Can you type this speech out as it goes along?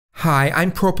Hi,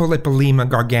 I'm Propolipolema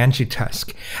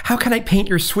gargantutusk. How can I paint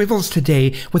your swivels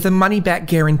today with a money-back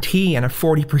guarantee and a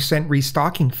 40%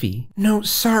 restocking fee? No,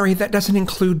 sorry, that doesn't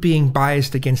include being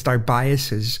biased against our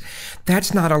biases.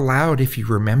 That's not allowed if you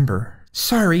remember.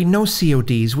 Sorry, no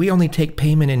CODs. We only take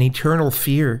payment in eternal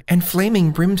fear, and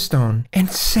flaming brimstone,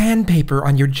 and sandpaper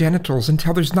on your genitals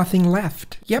until there's nothing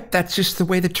left. Yep, that's just the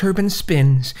way the turbine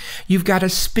spins. You've got to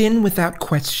spin without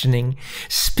questioning.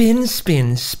 Spin,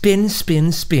 spin, spin,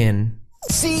 spin, spin.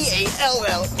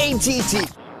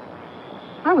 CALLATT.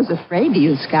 I was afraid to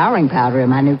use scouring powder in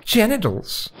my new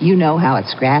Genitals. You know how it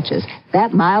scratches.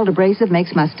 That mild abrasive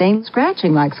makes my stain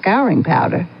scratching like scouring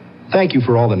powder. Thank you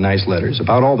for all the nice letters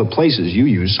about all the places you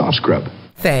use soft scrub.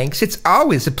 Thanks, it's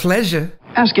always a pleasure.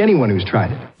 Ask anyone who's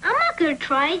tried it. I'm not gonna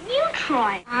try it, you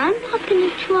try it. I'm not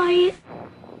gonna try it.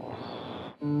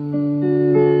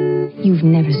 You've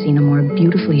never seen a more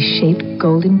beautifully shaped,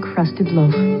 golden-crusted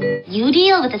loaf. You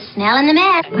deal with the smell and the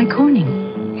mess. By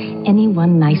Corning.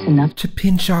 Anyone nice enough To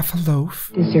pinch off a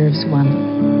loaf. deserves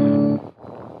one.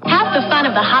 Half the fun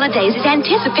of the holidays is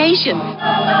anticipation.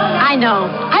 I know.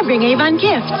 I bring Avon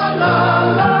gifts.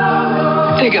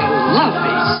 They're gonna love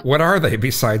these. What are they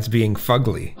besides being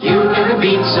fugly? You've never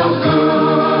been so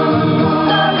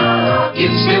good.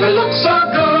 It's never looked so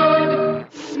good.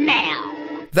 Smell.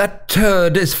 That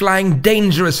turd is flying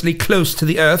dangerously close to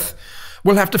the earth.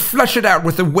 We'll have to flush it out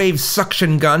with a wave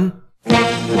suction gun.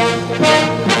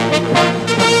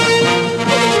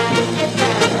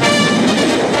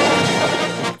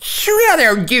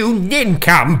 Shredder, you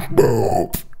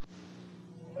nincompoop!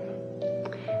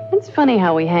 It's funny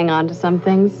how we hang on to some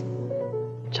things.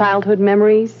 Childhood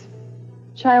memories,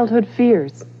 childhood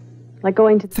fears, like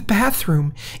going to... The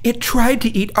bathroom. It tried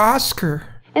to eat Oscar.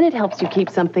 And it helps you keep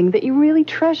something that you really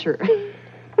treasure.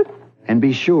 And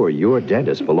be sure your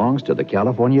dentist belongs to the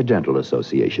California Dental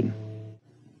Association.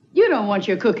 You don't want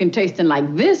your cooking tasting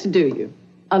like this, do you?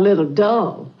 A little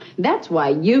dull. That's why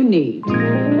you need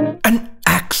An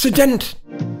accident.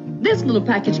 this little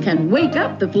package can wake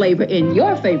up the flavor in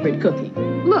your favorite cookie.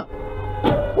 Look.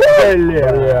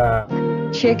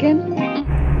 Chicken?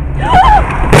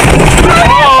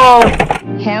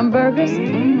 Hamburgers?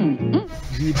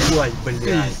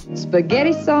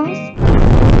 Spaghetti sauce?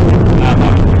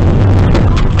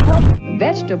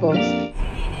 Vegetables?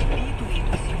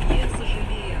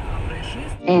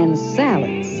 And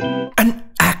salads. An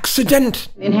accident.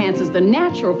 Enhances the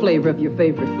natural flavor of your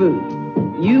favorite food.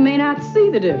 You may not see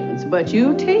the difference, but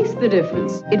you taste the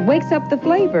difference. It wakes up the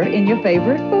flavor in your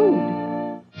favorite food.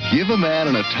 Give a man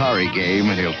an Atari game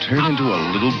and he'll turn into a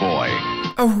little boy.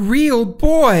 A real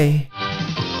boy.